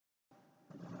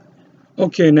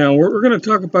Okay, now we're going to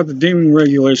talk about the deeming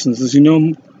regulations. As you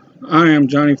know, I am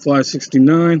Johnny Fly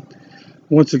 69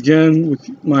 once again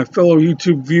with my fellow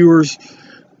YouTube viewers.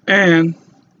 And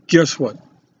guess what?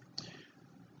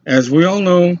 As we all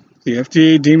know, the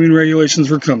FDA deeming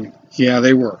regulations were coming. Yeah,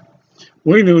 they were.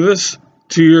 We knew this.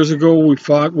 2 years ago, we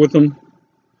fought with them.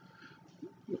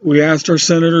 We asked our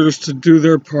senators to do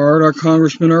their part, our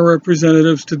congressmen, our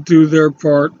representatives to do their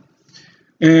part.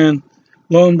 And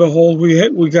lo and behold,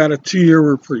 we got a 2-year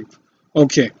reprieve.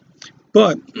 Okay,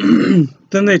 but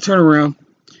then they turn around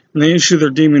and they issue their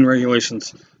deeming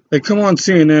regulations. They come on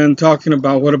CNN talking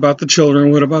about what about the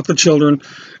children,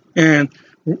 and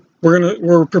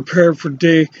we're prepared for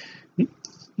day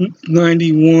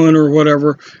 91 or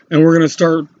whatever, and we're gonna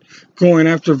start going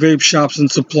after vape shops and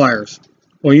suppliers.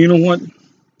 Well, you know what?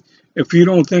 If you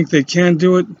don't think they can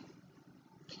do it,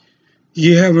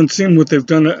 you haven't seen what they've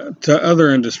done to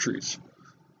other industries.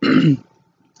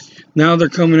 Now they're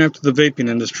coming after the vaping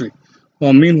industry.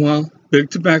 While meanwhile,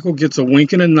 Big Tobacco gets a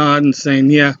wink and a nod and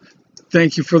saying, yeah,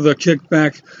 thank you for the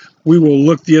kickback. We will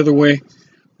look the other way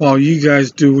while you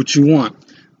guys do what you want.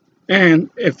 And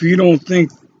if you don't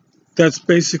think that's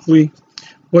basically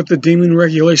what the deeming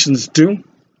regulations do,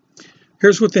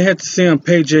 here's what they had to say on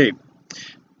page 8.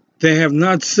 They have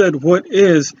not said what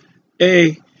is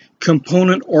a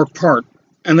component or part,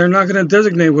 and they're not going to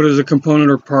designate what is a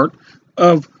component or part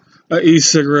of an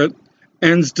e-cigarette,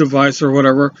 ENDS device, or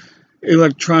whatever,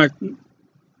 electronic,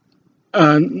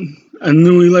 a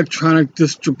new electronic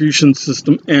distribution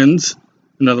system, ENDS,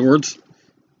 in other words.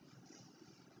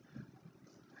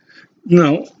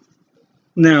 No.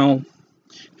 Now,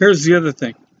 here's the other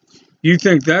thing. You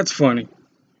think that's funny.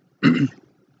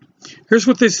 Here's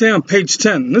what they say on page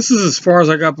 10. This is as far as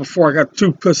I got before I got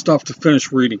too pissed off to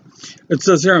finish reading. It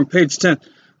says here on page 10,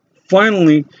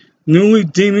 finally, newly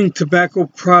deeming tobacco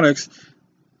products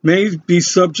may be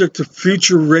subject to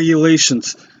future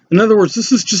regulations. In other words,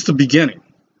 this is just the beginning,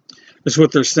 is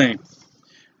what they're saying.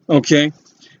 Okay?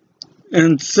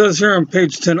 And it says here on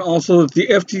page 10 also that the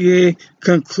FDA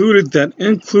concluded that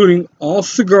including all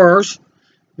cigars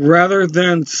rather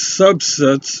than a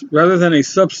subset,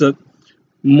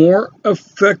 more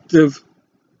effectively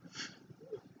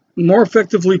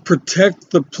protect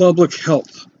the public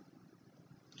health.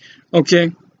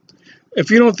 Okay? If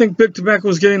you don't think Big Tobacco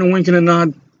is getting a wink and a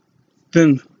nod,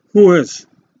 then who is?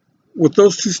 With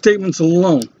those two statements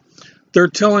alone, they're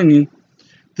telling you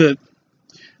that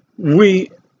we,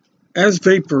 as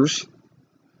vapors,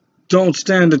 don't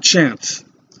stand a chance.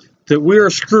 That we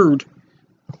are screwed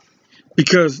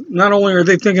because not only are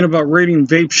they thinking about raiding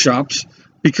vape shops,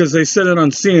 because they said it on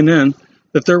CNN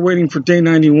that they're waiting for day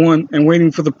 91 and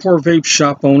waiting for the poor vape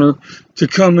shop owner to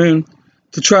come in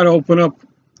to try to open up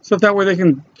so that way they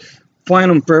can fine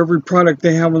them for every product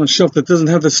they have on the shelf that doesn't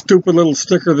have the stupid little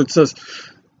sticker that says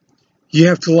you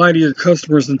have to lie to your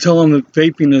customers and tell them that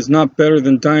vaping is not better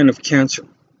than dying of cancer.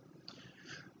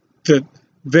 That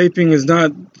vaping is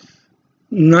not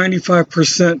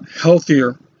 95%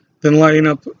 healthier than lighting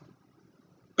up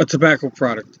a tobacco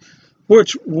product,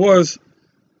 which was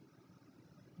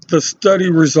the study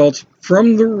results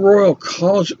from the Royal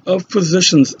College of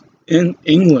Physicians in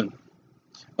England.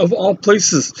 Of all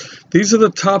places, these are the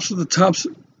tops of the tops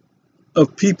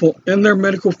of people in their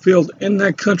medical field in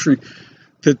that country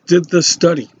that did this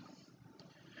study.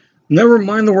 Never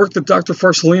mind the work that Dr.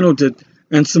 Farsolino did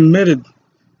and submitted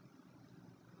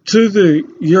to the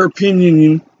European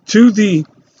Union, to the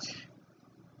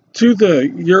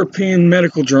European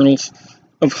medical journals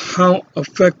of how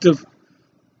effective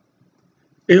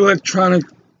electronic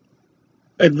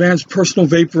advanced personal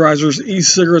vaporizers,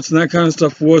 e-cigarettes, and that kind of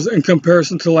stuff was in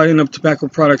comparison to lighting up tobacco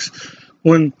products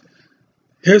when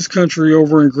his country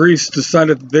over in Greece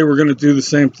decided that they were going to do the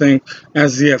same thing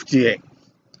as the FDA.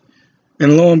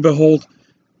 And lo and behold,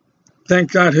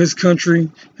 thank God his country,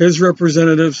 his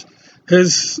representatives,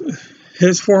 his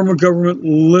form of government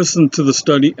listened to the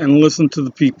study and listened to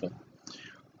the people.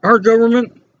 Our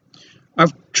government,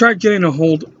 I've tried getting a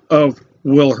hold of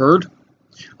Will Hurd.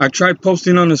 I tried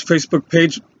posting on his Facebook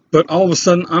page, but all of a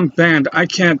sudden I'm banned. I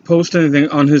can't post anything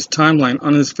on his timeline,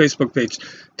 on his Facebook page,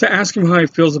 to ask him how he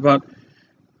feels about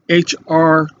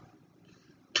HR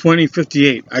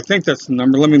 2058. I think that's the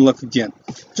number. Let me look again.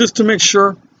 Just to make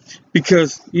sure,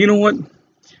 because you know what?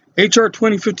 HR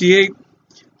 2058,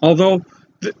 although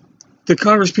the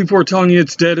Congress people are telling you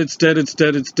it's dead,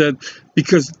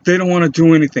 because they don't want to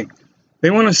do anything.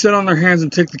 They want to sit on their hands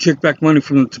and take the kickback money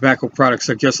from the tobacco products,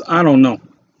 I guess. I don't know.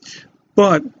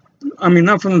 But, I mean,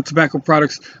 not from the tobacco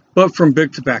products, but from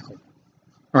Big Tobacco.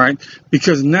 All right?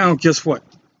 Because now, guess what?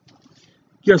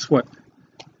 Guess what?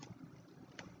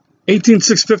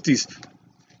 18650s.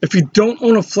 If you don't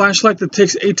own a flashlight that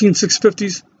takes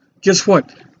 18650s, guess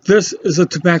what? This is a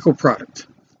tobacco product.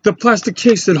 The plastic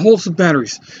case that holds the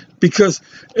batteries, because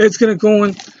it's going to go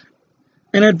in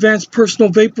an advanced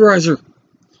personal vaporizer,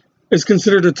 is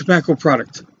considered a tobacco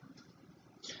product.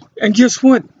 And guess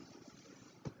what?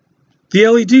 The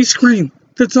LED screen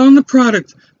that's on the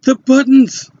product, the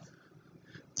buttons,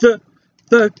 the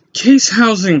case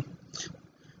housing,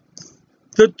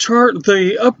 the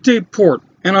update port,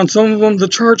 and on some of them the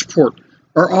charge port,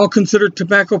 are all considered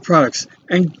tobacco products.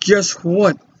 And guess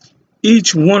what?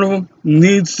 Each one of them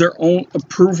needs their own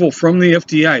approval from the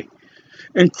FDA,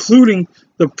 including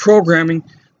the programming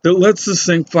that lets this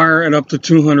thing fire at up to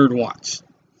 200 watts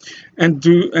and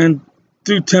do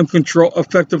temp control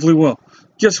effectively well.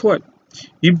 Guess what?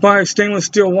 You buy stainless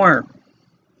steel wire,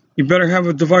 you better have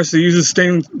a device that uses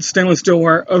stainless steel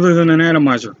wire other than an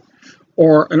atomizer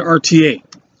or an RTA.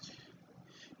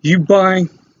 You buy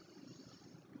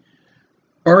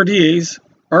RTAs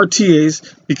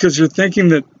because you're thinking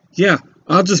that, yeah,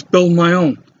 I'll just build my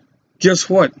own. Guess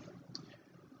what?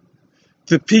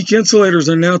 The peak insulators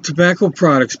are now tobacco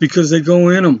products because they go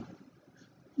in them.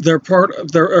 They're part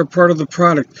of the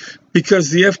product because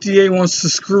the FDA wants to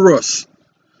screw us.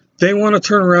 They want to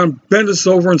turn around, bend us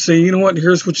over, and say, you know what?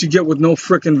 Here's what you get with no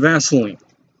frickin' Vaseline.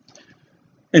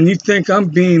 And you think I'm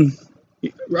being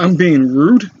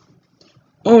rude?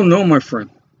 Oh no, my friend.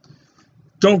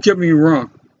 Don't get me wrong.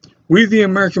 We, the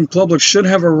American public, should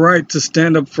have a right to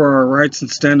stand up for our rights and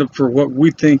stand up for what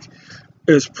we think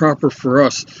is proper for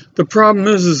us. The problem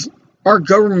is our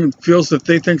government feels that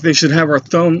they think they should have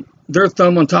their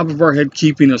thumb on top of our head,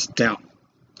 keeping us down.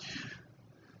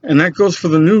 And that goes for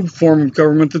the new form of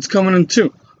government that's coming in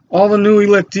too. All the new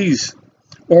electees,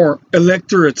 or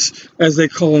electorates as they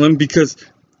call them, because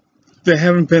they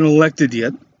haven't been elected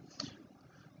yet.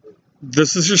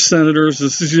 This is your senators,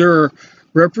 this is your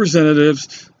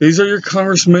representatives, these are your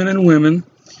congressmen and women,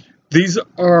 these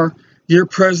are your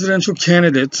presidential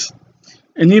candidates.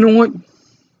 And you know what?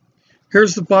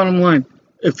 Here's the bottom line.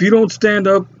 If you don't stand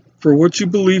up for what you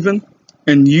believe in,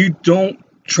 and you don't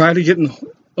try to get in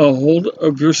a hold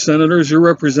of your senators, your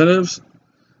representatives,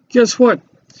 guess what?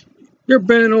 You're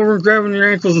bending over and grabbing your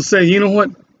ankles and say, you know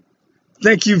what?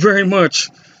 Thank you very much.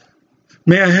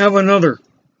 May I have another?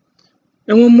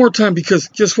 And one more time, because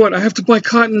guess what? I have to buy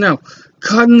cotton now.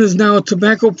 Cotton is now a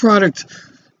tobacco product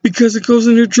because it goes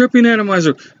in your dripping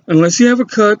atomizer. Unless you have a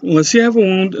cut, unless you have a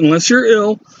wound, unless you're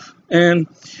ill, and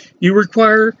you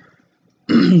require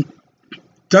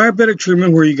diabetic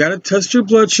treatment where you got to test your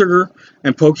blood sugar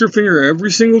and poke your finger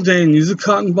every single day and use a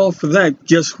cotton ball for that,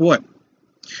 guess what?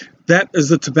 That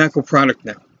is a tobacco product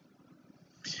now.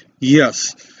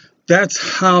 Yes, that's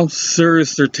how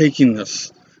serious they're taking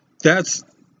this. That's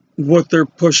what they're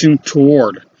pushing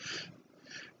toward.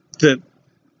 That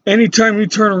anytime you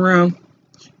turn around,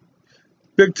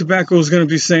 Big Tobacco is going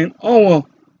to be saying, oh, well,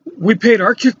 we paid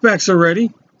our kickbacks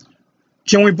already.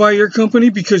 Can we buy your company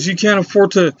because you can't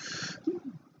afford to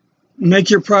make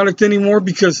your product anymore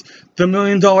because the $1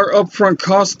 million upfront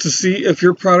cost to see if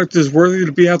your product is worthy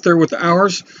to be out there with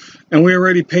ours, and we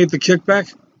already paid the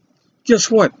kickback? Guess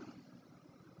what?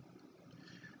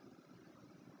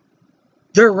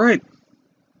 They're right.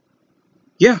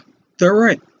 Yeah, they're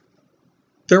right.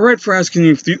 They're right for asking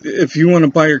you if you want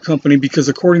to buy your company, because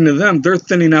according to them, they're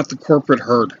thinning out the corporate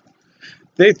herd.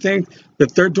 They think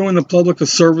that they're doing the public a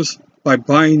service by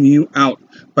buying you out,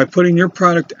 by putting your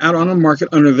product out on the market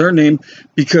under their name,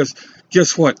 because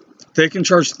guess what? They can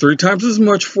charge 3 times as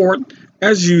much for it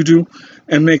as you do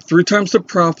and make 3 times the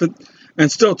profit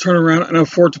and still turn around and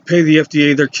afford to pay the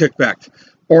FDA their kickback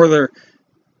or their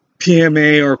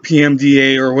PMA or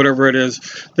PMDA or whatever it is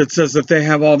that says that they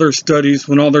have all their studies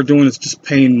when all they're doing is just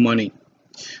paying money.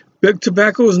 Big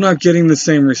Tobacco is not getting the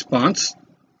same response.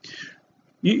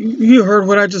 You heard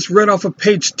what I just read off of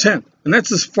page 10, and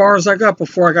that's as far as I got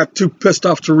before I got too pissed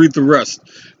off to read the rest.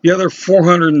 The other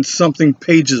 400 and something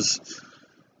pages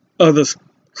of this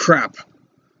crap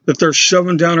that they're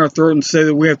shoving down our throat and say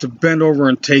that we have to bend over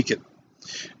and take it.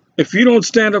 If you don't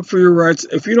stand up for your rights,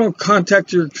 if you don't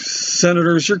contact your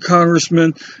senators, your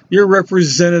congressmen, your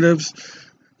representatives,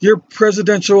 your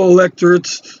presidential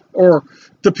electorates, or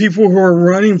the people who are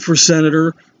running for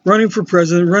senator, running for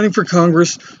president, running for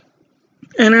Congress,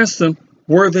 and ask them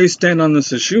where they stand on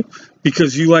this issue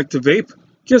because you like to vape,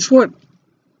 guess what?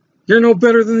 You're no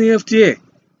better than the FDA.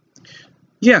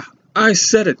 Yeah, I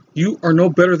said it. You are no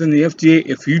better than the FDA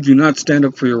if you do not stand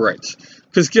up for your rights.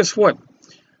 Because guess what?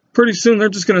 Pretty soon they're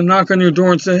just going to knock on your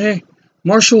door and say, hey,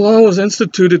 martial law was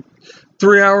instituted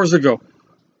 3 hours ago.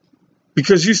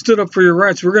 because you stood up for your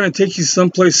rights. We're going to take you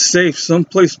someplace safe,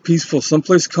 someplace peaceful,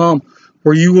 someplace calm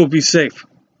where you will be safe.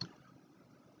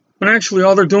 When actually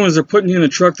all they're doing is they're putting you in a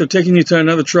truck, they're taking you to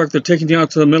another truck, they're taking you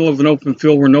out to the middle of an open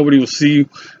field where nobody will see you.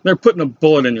 They're putting a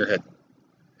bullet in your head.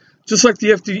 Just like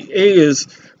the FDA is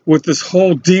with this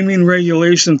whole deeming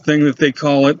regulation thing that they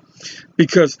call it,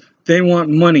 because they want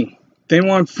money. They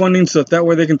want funding so that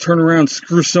way they can turn around and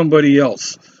screw somebody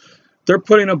else. They're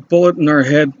putting a bullet in our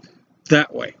head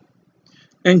that way.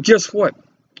 And guess what?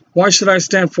 Why should I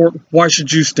stand for it? Why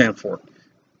should you stand for it?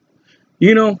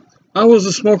 You know, I was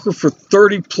a smoker for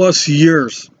 30 plus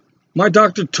years. My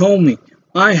doctor told me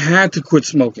I had to quit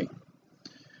smoking.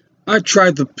 I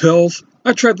tried the pills.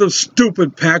 I tried those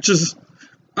stupid patches.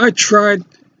 I tried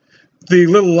the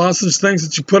little lozenge things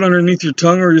that you put underneath your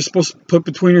tongue or you're supposed to put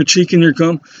between your cheek and your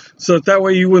gum so that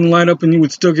way you wouldn't light up and you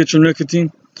would still get your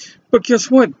nicotine. But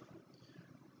guess what?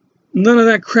 None of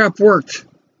that crap worked.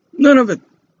 None of it.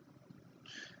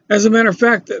 As a matter of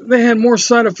fact, they had more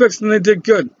side effects than they did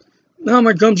good. Now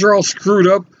my gums are all screwed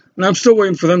up, and I'm still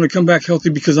waiting for them to come back healthy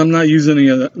because I'm not using any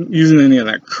of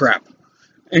that crap.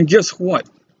 And guess what?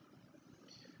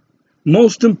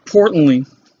 Most importantly,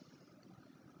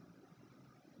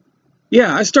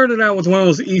 yeah, I started out with one of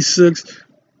those E6.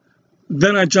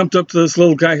 Then I jumped up to this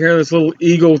little guy here, this little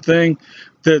Ego thing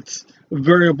that's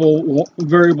variable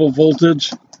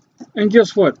voltage. And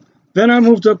guess what? Then I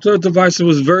moved up to a device that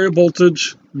was variable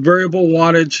voltage, variable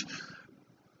wattage,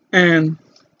 and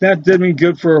that did me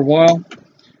good for a while.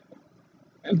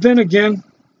 And then again,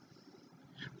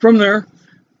 from there,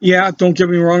 yeah, don't get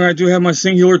me wrong, I do have my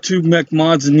singular tube mech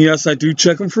mods, and yes, I do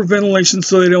check them for ventilation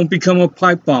so they don't become a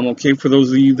pipe bomb, okay, for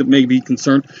those of you that may be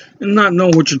concerned and not know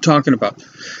what you're talking about.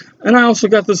 And I also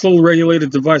got this little regulated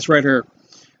device right here,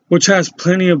 which has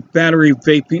plenty of battery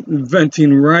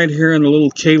venting right here in the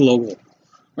little K logo.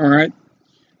 Alright,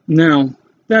 now,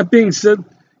 that being said,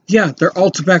 yeah, they're all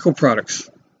tobacco products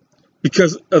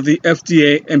because of the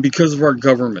FDA and because of our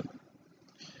government.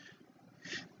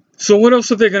 So what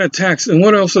else are they going to tax and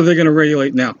what else are they going to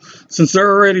regulate now? Since they're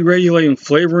already regulating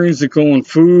flavorings that go in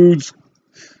foods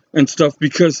and stuff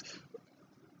because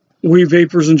we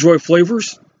vapors enjoy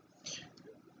flavors.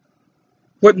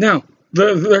 What now?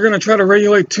 They're going to try to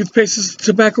regulate toothpaste as a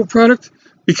tobacco product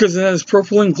because it has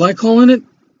propylene glycol in it?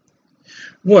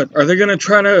 What? Are they going to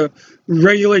try to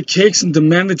regulate cakes and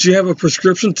demand that you have a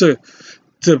prescription to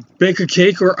bake a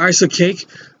cake or ice a cake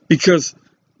because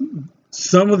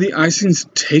some of the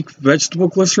icings take vegetable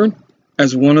glycerin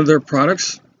as one of their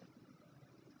products?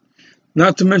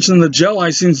 Not to mention the gel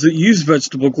icings that use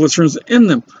vegetable glycerins in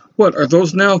them. What? Are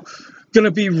those now going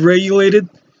to be regulated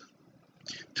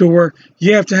to where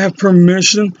you have to have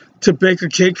permission to bake a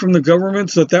cake from the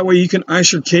government so that way you can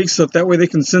ice your cake so that way they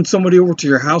can send somebody over to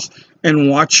your house and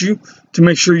watch you to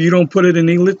make sure you don't put it in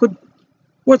e-liquid?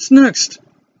 What's next?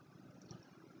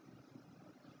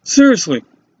 Seriously.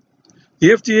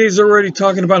 The FDA is already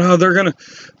talking about how they're gonna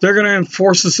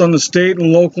enforce this on the state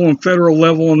and local and federal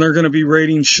level, and they're gonna be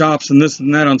raiding shops and this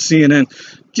and that on CNN.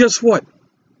 Guess what?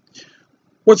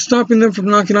 What's stopping them from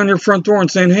knocking on your front door and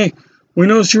saying, hey, we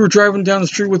noticed you were driving down the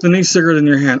street with an e-cigarette in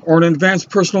your hand or an advanced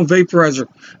personal vaporizer.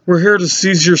 We're here to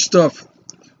seize your stuff.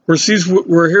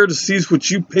 We're here to seize what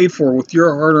you paid for with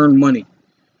your hard-earned money.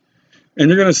 And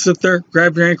you're going to sit there,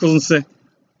 grab your ankles and say,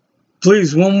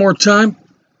 please, one more time.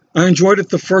 I enjoyed it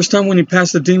the first time when you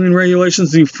passed the deeming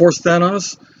regulations and you forced that on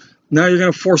us. Now you're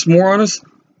going to force more on us.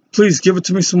 Please give it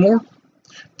to me some more.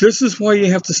 This is why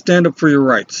you have to stand up for your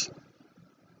rights.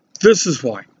 This is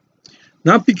why.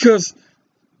 Not because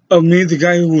of me, the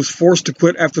guy who was forced to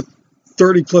quit after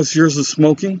 30 plus years of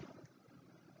smoking.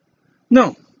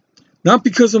 No, not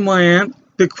because of my aunt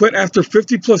that quit after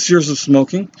 50 plus years of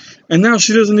smoking, and now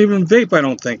she doesn't even vape, I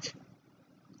don't think.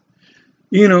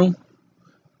 You know,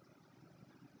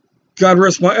 God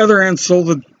rest my other aunt's soul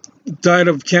that died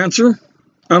of cancer.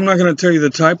 I'm not going to tell you the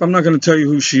type. I'm not going to tell you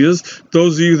who she is.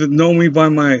 Those of you that know me by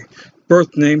my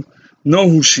birth name know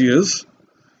who she is.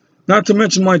 Not to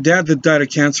mention my dad that died of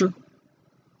cancer,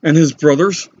 and his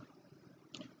brothers,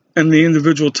 and the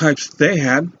individual types they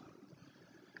had.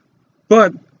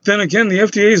 But then again, the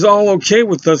FDA is all okay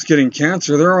with us getting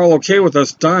cancer. They're all okay with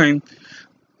us dying.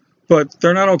 But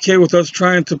they're not okay with us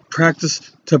trying to practice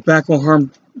tobacco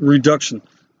harm reduction.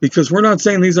 Because we're not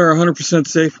saying these are 100%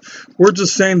 safe. We're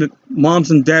just saying that moms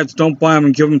and dads don't buy them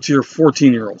and give them to your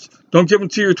 14-year-olds. Don't give them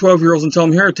to your 12-year-olds and tell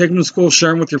them, here, take them to school,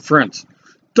 share them with your friends.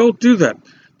 Don't do that.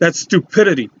 That's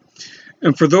stupidity.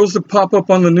 And for those that pop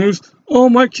up on the news, oh,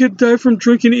 my kid died from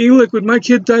drinking e-liquid. My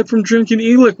kid died from drinking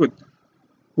e-liquid.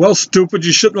 Well, stupid,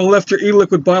 you shouldn't have left your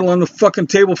e-liquid bottle on the fucking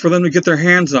table for them to get their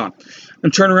hands on.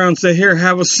 And turn around and say, here,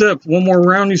 have a sip. One more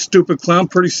round, you stupid clown.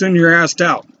 Pretty soon you're assed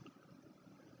out.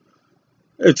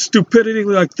 It's stupidity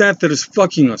like that that is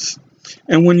fucking us.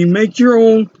 And when you make your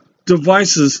own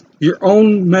devices, your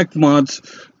own mech mods,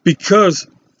 because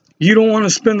you don't want to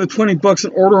spend the $20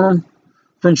 and order them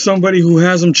from somebody who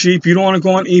has them cheap, you don't want to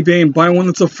go on eBay and buy one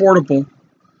that's affordable,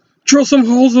 drill some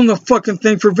holes in the fucking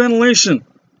thing for ventilation.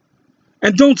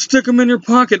 And don't stick them in your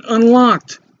pocket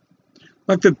unlocked,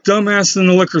 like the dumbass in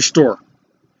the liquor store.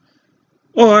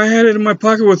 Oh, I had it in my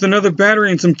pocket with another battery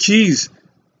and some keys.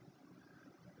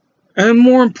 And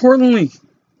more importantly,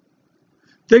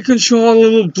 they can show all the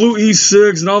little blue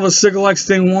e-cigs and all the cigarettes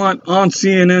they want on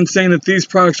CNN saying that these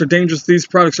products are dangerous, these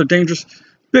products are dangerous.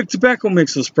 Big Tobacco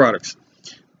makes those products.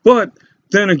 But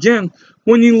then again,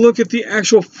 when you look at the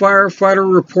actual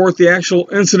firefighter report, the actual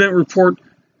incident report,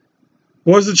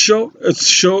 what does it show?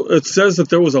 It says that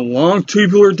there was a long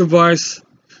tubular device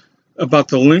about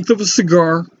the length of a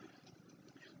cigar.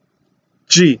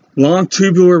 Long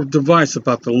tubular device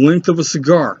about the length of a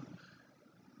cigar.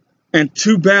 And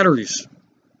 2 batteries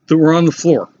that were on the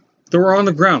floor, that were on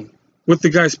the ground with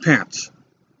the guy's pants.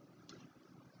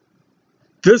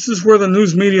 This is where the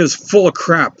news media is full of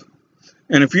crap.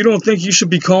 And if you don't think you should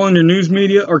be calling your news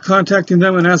media or contacting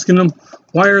them and asking them,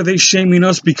 why are they shaming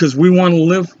us because we want to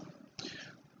live?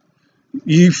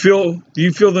 You feel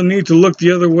the need to look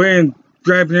the other way and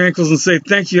grab your ankles and say,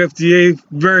 thank you, FDA,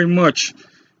 very much.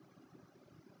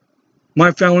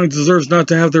 My family deserves not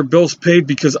to have their bills paid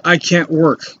because I can't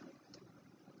work.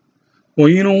 Well,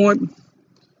 you know what?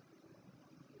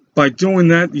 By doing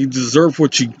that, you deserve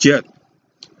what you get.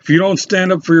 If you don't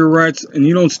stand up for your rights and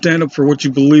you don't stand up for what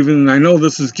you believe in, and I know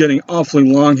this is getting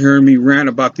awfully long hearing me rant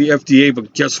about the FDA,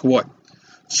 but guess what?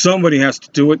 Somebody has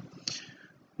to do it.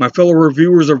 My fellow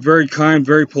reviewers are very kind,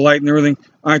 very polite and everything.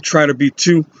 I try to be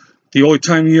too. The only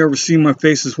time you ever see my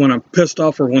face is when I'm pissed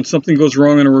off or when something goes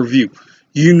wrong in a review.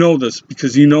 You know this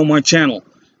because you know my channel.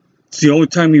 It's the only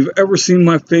time you've ever seen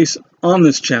my face on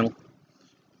this channel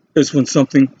is when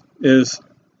something is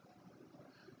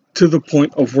to the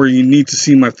point of where you need to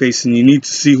see my face and you need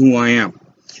to see who I am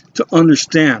to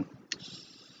understand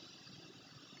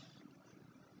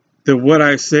that what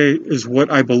I say is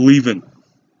what I believe in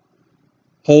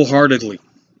wholeheartedly.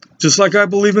 Just like I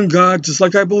believe in God, just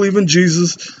like I believe in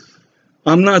Jesus.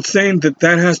 I'm not saying that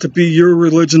that has to be your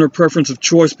religion or preference of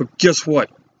choice, but guess what?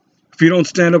 If you don't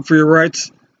stand up for your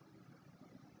rights,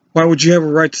 why would you have a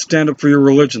right to stand up for your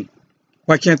religion?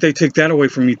 Why can't they take that away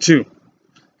from you too?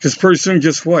 Because pretty soon,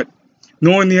 guess what?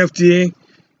 Knowing the FDA,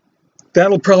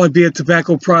 that'll probably be a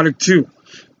tobacco product too.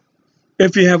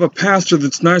 If you have a pastor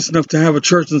that's nice enough to have a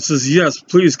church and says, yes,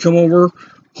 please come over,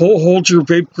 hold your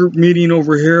vape group meeting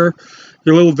over here,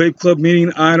 your little vape club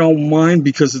meeting, I don't mind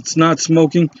because it's not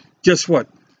smoking. Guess what?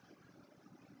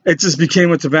 It just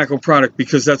became a tobacco product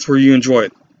because that's where you enjoy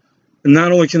it. And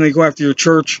not only can they go after your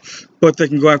church, but they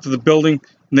can go after the building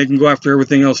and they can go after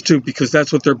everything else too because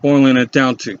that's what they're boiling it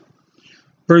down to.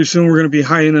 Pretty soon we're going to be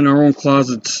hiding in our own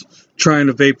closets trying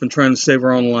to vape and trying to save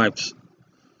our own lives.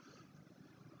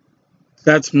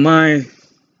 That's my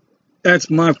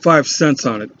 5 cents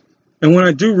on it. And when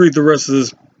I do read the rest of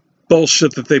this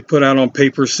bullshit that they put out on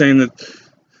paper saying that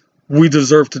we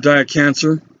deserve to die of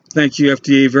cancer, thank you,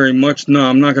 FDA, very much. No,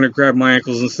 I'm not going to grab my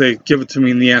ankles and say, give it to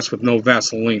me in the ass with no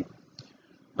Vaseline.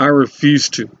 I refuse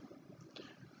to.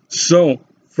 So,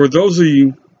 for those of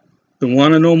you that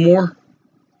want to know more,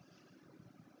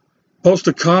 post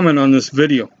a comment on this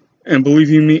video. And believe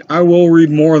you me, I will read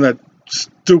more of that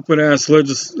stupid ass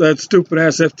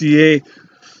FDA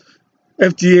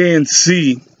and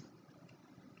C,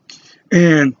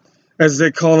 and as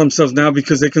they call themselves now,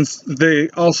 because they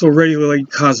also regulate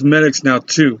cosmetics now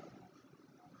too.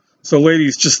 So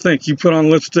ladies, just think, you put on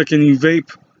lipstick and you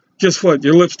vape, guess what?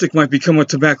 Your lipstick might become a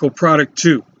tobacco product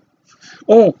too.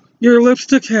 Oh, your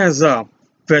lipstick has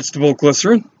vegetable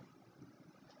glycerin.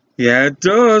 Yeah, it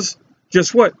does.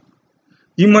 Guess what?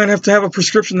 You might have to have a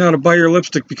prescription now to buy your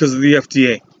lipstick because of the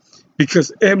FDA.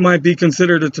 Because it might be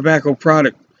considered a tobacco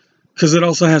product. Because it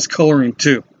also has coloring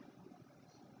too.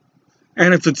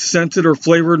 And if it's scented or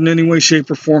flavored in any way, shape,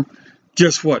 or form,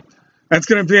 guess what? That's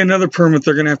going to be another permit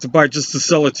they're going to have to buy just to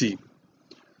sell it to you.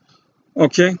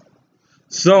 Okay?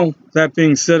 So, that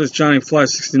being said, as Johnny Fly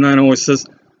 69 always says,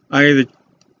 I either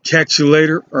catch you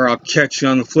later or I'll catch you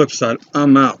on the flip side.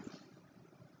 I'm out.